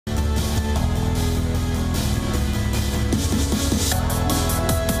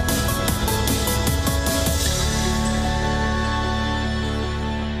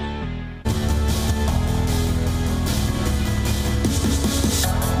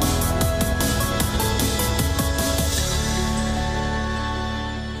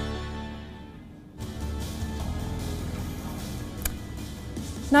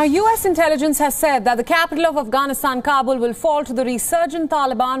Now, U.S. intelligence has said that the capital of Afghanistan, Kabul, will fall to the resurgent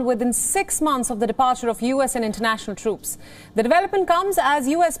Taliban within 6 months of the departure of U.S. and international troops. The development comes as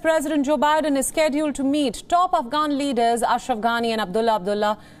U.S. President Joe Biden is scheduled to meet top Afghan leaders Ashraf, Ghani and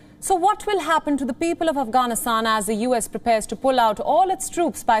Abdullah. So what will happen to the people of Afghanistan as the U.S. prepares to pull out all its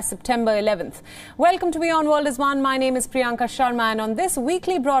troops by September 11th? Welcome to WION World is One. My name is Priyanka Sharma, and on this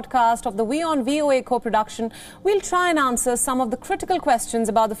weekly broadcast of the WION VOA Co-Production, we'll try and answer some of the critical questions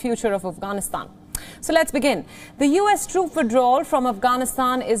about the future of Afghanistan. So let's begin. The U.S. troop withdrawal from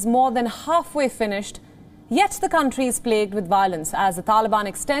Afghanistan is more than halfway finished, yet the country is plagued with violence as the Taliban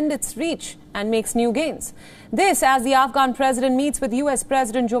extend its reach and makes new gains. This as the Afghan president meets with U.S.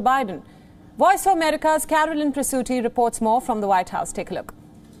 President Joe Biden. Voice of America's Carolyn Presutti reports more from the White House. Take a look.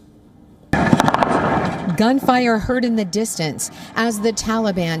 Gunfire heard in the distance as the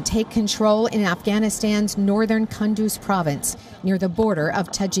Taliban take control in Afghanistan's northern Kunduz province near the border of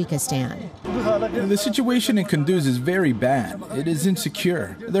Tajikistan. The situation in Kunduz is very bad. It is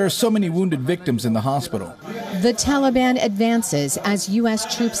insecure. There are so many wounded victims in the hospital. The Taliban advances as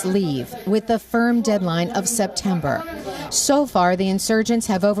U.S. troops leave with the firm deadline of September. So far, the insurgents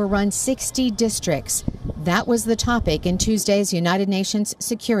have overrun 60 districts. That was the topic in Tuesday's United Nations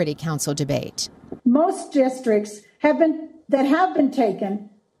Security Council debate. Most districts that have been taken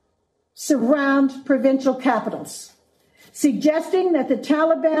surround provincial capitals, suggesting that the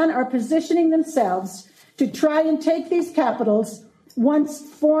Taliban are positioning themselves to try and take these capitals once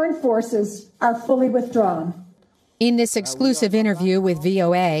foreign forces are fully withdrawn. In this exclusive interview with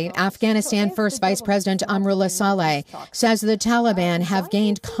VOA, Afghanistan First Vice President Amrullah Saleh says the Taliban have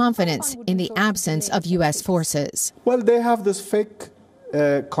gained confidence in the absence of U.S. forces. Well, they have this fake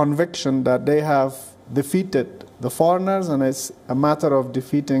conviction that they have defeated the foreigners, and it's a matter of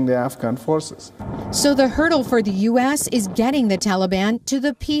defeating the Afghan forces. So the hurdle for the U.S. is getting the Taliban to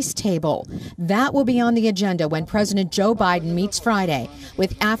the peace table. That will be on the agenda when President Joe Biden meets Friday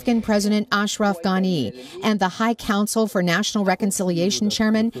with Afghan President Ashraf Ghani and the High Council for National Reconciliation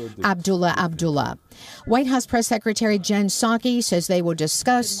Chairman Abdullah. White House Press Secretary Jen Psaki says they will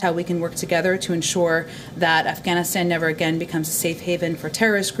discuss how we can work together to ensure that Afghanistan never again becomes a safe haven for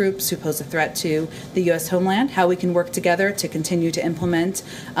terrorist groups who pose a threat to the U.S. homeland, how we can work together to continue to implement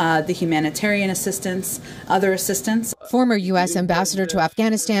the humanitarian assistance, other assistance. Former U.S. Ambassador to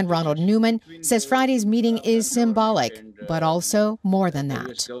Afghanistan Ronald Newman says Friday's meeting is symbolic, but also more than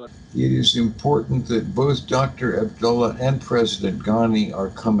that. It is important that both Dr. Abdullah and President Ghani are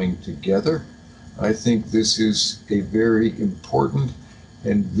coming together. I think this is a very important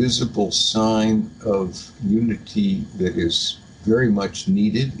and visible sign of unity that is very much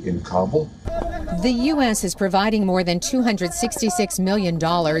needed in Kabul. The U.S. is providing more than $266 million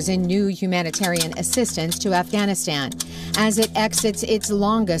in new humanitarian assistance to Afghanistan as it exits its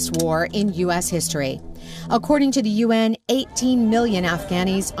longest war in U.S. history. According to the UN, 18 million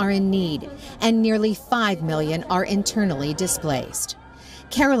Afghanis are in need, and nearly 5 million are internally displaced.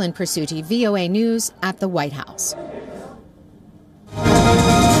 Carolyn Presutti, VOA News at the White House.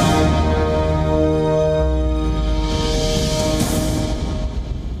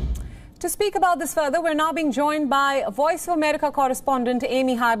 To speak about this further, we're now being joined by Voice of America correspondent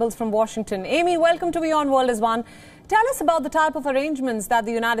Amy Hybels from Washington. Amy, welcome to WION World is One. Tell us about the type of arrangements that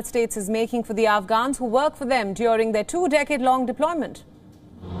the United States is making for the Afghans who work for them during their 2-decade-long deployment.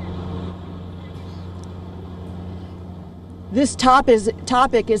 This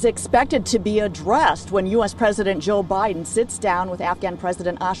topic is expected to be addressed when U.S. President Joe Biden sits down with Afghan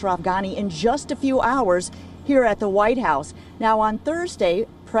President Ashraf Ghani in just a few hours here at the White House. Now, on Thursday,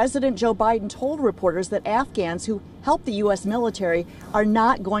 President Joe Biden told reporters that Afghans who help the U.S. military are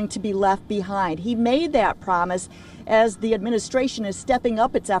not going to be left behind. He made that promise as the administration is stepping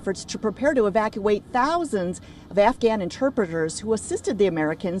up its efforts to prepare to evacuate thousands of Afghan interpreters who assisted the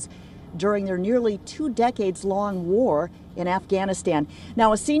Americans during their nearly 2 decades-long war in Afghanistan.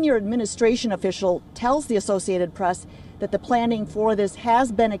 Now, a senior administration official tells the Associated Press that the planning for this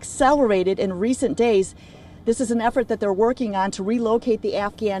has been accelerated in recent days. This is an effort that they're working on to relocate the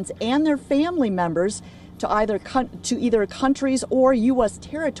Afghans and their family members to either countries or U.S.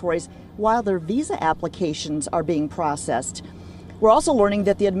 territories while their visa applications are being processed. We're also learning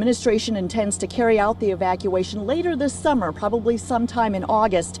that the administration intends to carry out the evacuation later this summer, probably sometime in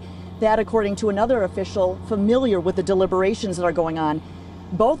August. That, according to another official familiar with the deliberations that are going on.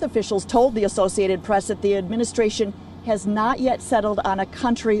 Both officials told the Associated Press that the administration has not yet settled on a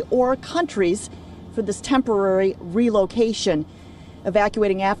country or countries for this temporary relocation.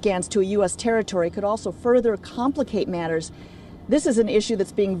 Evacuating Afghans to a U.S. territory could also further complicate matters. This is an issue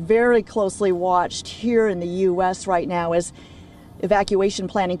that's being very closely watched here in the U.S. right now as evacuation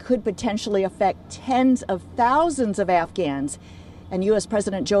planning could potentially affect tens of thousands of Afghans. And U.S.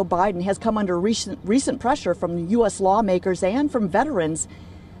 President Joe Biden has come under recent pressure from U.S. lawmakers and from veterans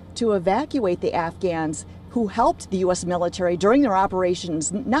to evacuate the Afghans who helped the U.S. military during their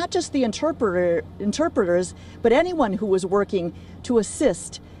operations, not just the interpreters, but anyone who was working to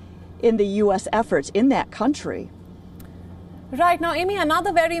assist in the U.S. efforts in that country. Right. Now, Amy,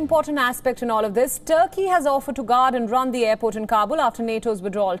 another very important aspect in all of this, Turkey has offered to guard and run the airport in Kabul after NATO's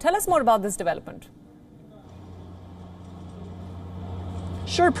withdrawal. Tell us more about this development.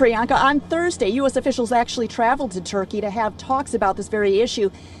 Sure, Priyanka. On Thursday, U.S. officials actually traveled to Turkey to have talks about this very issue.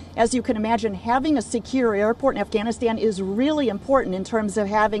 As you can imagine, having a secure airport in Afghanistan is really important in terms of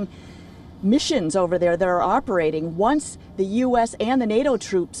having missions over there that are operating once the U.S. and the NATO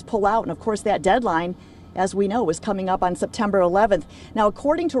troops pull out. And of course, that deadline, as we know, is coming up on September 11th. Now,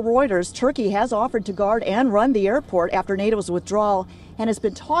 according to Reuters, Turkey has offered to guard and run the airport after NATO's withdrawal and has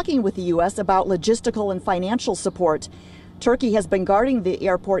been talking with the U.S. about logistical and financial support. Turkey has been guarding the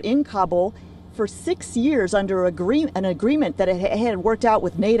airport in Kabul for 6 years under an agreement that it had worked out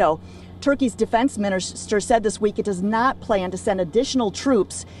with NATO. Turkey's defense minister said this week it does not plan to send additional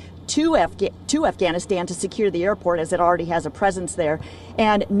troops to Afghanistan to secure the airport, as it already has a presence there.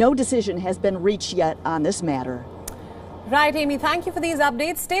 And no decision has been reached yet on this matter. Right, Amy, thank you for these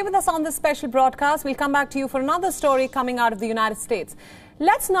updates. Stay with us on this special broadcast. We'll come back to you for another story coming out of the United States.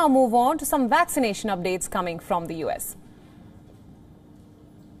 Let's now move on to some vaccination updates coming from the U.S.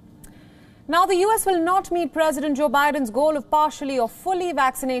 Now, the U.S. will not meet President Joe Biden's goal of partially or fully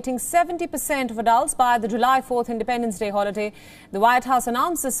vaccinating 70% of adults by the July 4th Independence Day holiday. The White House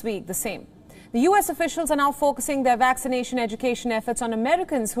announced this week the same. The U.S. officials are now focusing their vaccination education efforts on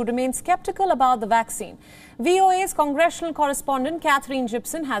Americans who remain skeptical about the vaccine. VOA's congressional correspondent Catherine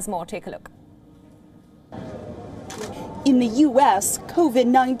Gibson has more. Take a look. In the U.S.,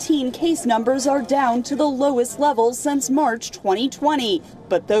 COVID-19 case numbers are down to the lowest levels since March 2020.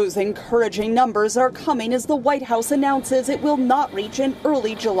 But those encouraging numbers are coming as the White House announces it will not reach an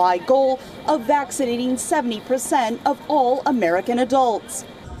early July goal of vaccinating 70% of all American adults.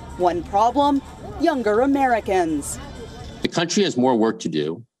 One problem, younger Americans. The country has more work to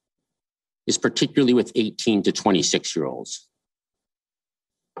do, is particularly with 18 to 26-year-olds.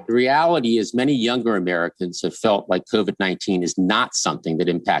 The reality is many younger Americans have felt like COVID-19 is not something that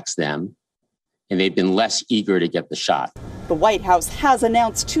impacts them, and they've been less eager to get the shot. The White House has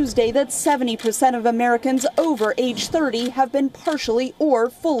announced Tuesday that 70% of Americans over age 30 have been partially or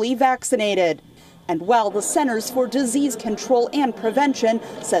fully vaccinated. And while the Centers for Disease Control and Prevention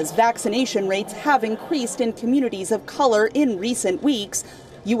says vaccination rates have increased in communities of color in recent weeks,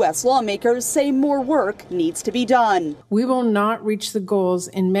 U.S. lawmakers say more work needs to be done. We will not reach the goals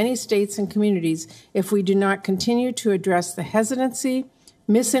in many states and communities if we do not continue to address the hesitancy,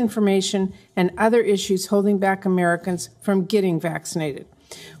 misinformation, and other issues holding back Americans from getting vaccinated.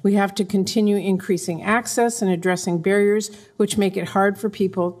 We have to continue increasing access and addressing barriers which make it hard for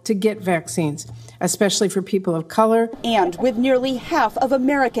people to get vaccines, especially for people of color. And with nearly half of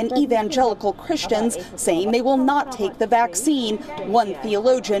American evangelical Christians saying they will not take the vaccine, one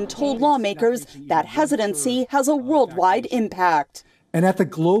theologian told lawmakers that hesitancy has a worldwide impact. And at the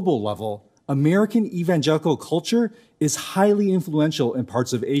global level, American evangelical culture is highly influential in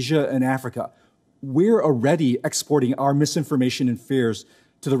parts of Asia and Africa. We're already exporting our misinformation and fears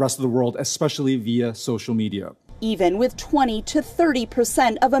to the rest of the world, especially via social media. Even with 20 to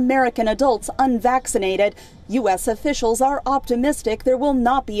 30% of American adults unvaccinated, U.S. officials are optimistic there will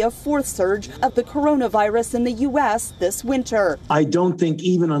not be a fourth surge of the coronavirus in the U.S. this winter. I don't think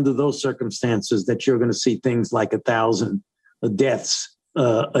even under those circumstances that you're going to see things like 1,000 deaths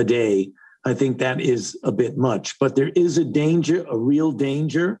a day. I think that is a bit much. But there is a danger, a real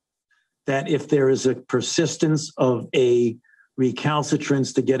danger, that if there is a persistence of a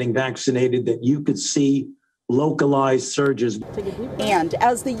recalcitrance to getting vaccinated, that you could see localized surges. And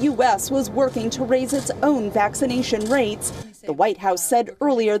as the U.S. was working to raise its own vaccination rates, the White House said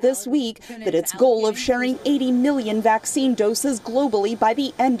earlier this week that its goal of sharing 80 million vaccine doses globally by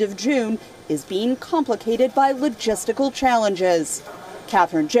the end of June is being complicated by logistical challenges.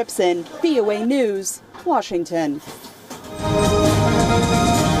 Catherine Gibson, VOA News, Washington.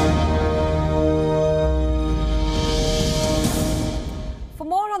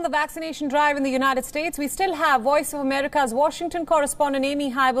 On the vaccination drive in the United States, we still have Voice of America's Washington correspondent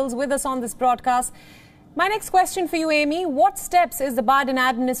Amy Hybels with us on this broadcast. My next question for you, Amy, what steps is the Biden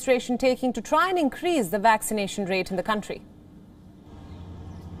administration taking to try and increase the vaccination rate in the country?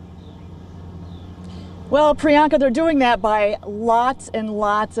 Well, Priyanka, they're doing that by lots and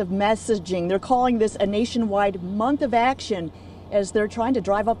lots of messaging. They're calling this a nationwide month of action as they're trying to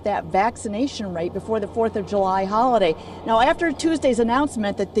drive up that vaccination rate before the 4th of July holiday. Now, after Tuesday's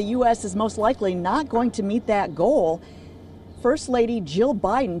announcement that the U.S. is most likely not going to meet that goal, First Lady Jill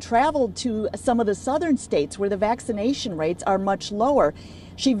Biden traveled to some of the southern states where the vaccination rates are much lower.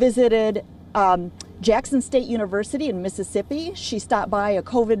 She visited Jackson State University in Mississippi. She stopped by a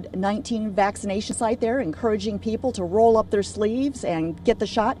COVID-19 vaccination site there, encouraging people to roll up their sleeves and get the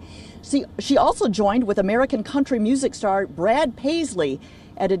shot. She also joined with American country music star Brad Paisley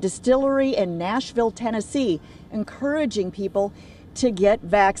at a distillery in Nashville, Tennessee, encouraging people to get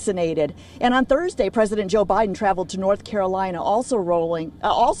vaccinated. And on Thursday, President Joe Biden traveled to North Carolina, also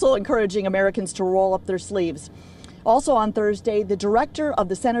encouraging Americans to roll up their sleeves. Also on Thursday, the director of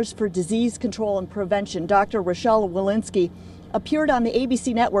the Centers for Disease Control and Prevention, Dr. Rochelle Walensky, appeared on the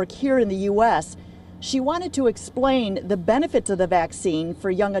ABC network here in the U.S. She wanted to explain the benefits of the vaccine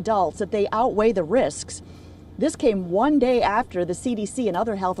for young adults, that they outweigh the risks. This came one day after the CDC and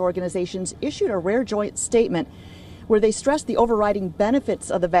other health organizations issued a rare joint statement where they stressed the overriding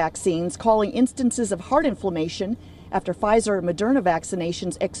benefits of the vaccines, calling instances of heart inflammation after Pfizer and Moderna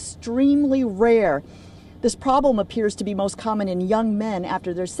vaccinations extremely rare. This problem appears to be most common in young men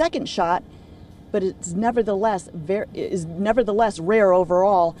after their second shot, but it's nevertheless rare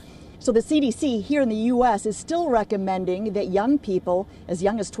overall. So the CDC here in the U.S. is still recommending that young people as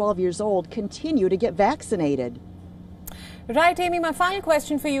young as 12 years old continue to get vaccinated. Right, Amy, my final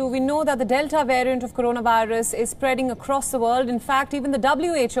question for you. We know that the Delta variant of coronavirus is spreading across the world. In fact, even the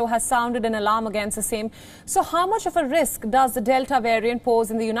WHO has sounded an alarm against the same. So how much of a risk does the Delta variant pose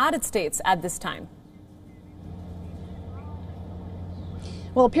in the United States at this time?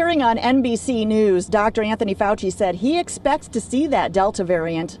 Well, appearing on NBC News, Dr. Anthony Fauci said he expects to see that Delta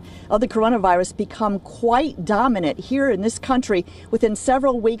variant of the coronavirus become quite dominant here in this country within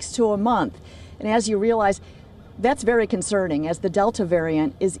several weeks to a month. And as you realize, that's very concerning, as the Delta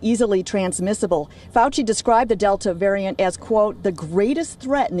variant is easily transmissible. Fauci described the Delta variant as, quote, the greatest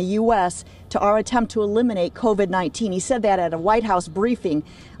threat in the U.S. to our attempt to eliminate COVID-19. He said that at a White House briefing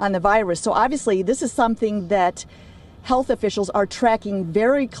on the virus. So obviously, this is something that health officials are tracking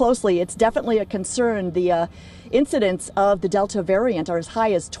very closely. It's definitely a concern. The incidents of the Delta variant are as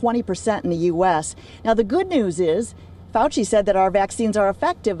high as 20% in the U.S. Now, the good news is Fauci said that our vaccines are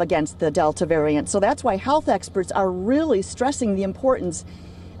effective against the Delta variant. So that's why health experts are really stressing the importance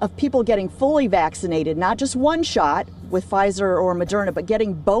of people getting fully vaccinated, not just one shot with Pfizer or Moderna, but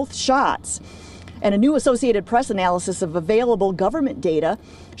getting both shots. And a new Associated Press analysis of available government data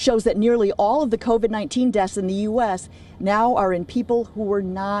shows that nearly all of the COVID-19 deaths in the U.S. now are in people who were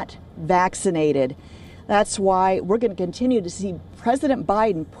not vaccinated. That's why we're going to continue to see President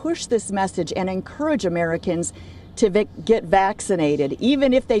Biden push this message and encourage Americans to get vaccinated,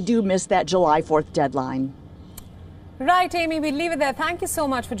 even if they do miss that July 4th deadline. Right, Amy, we'll leave it there. Thank you so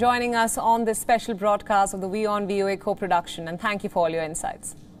much for joining us on this special broadcast of the WION VOA Co-Production, and thank you for all your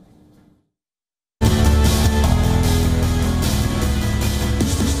insights.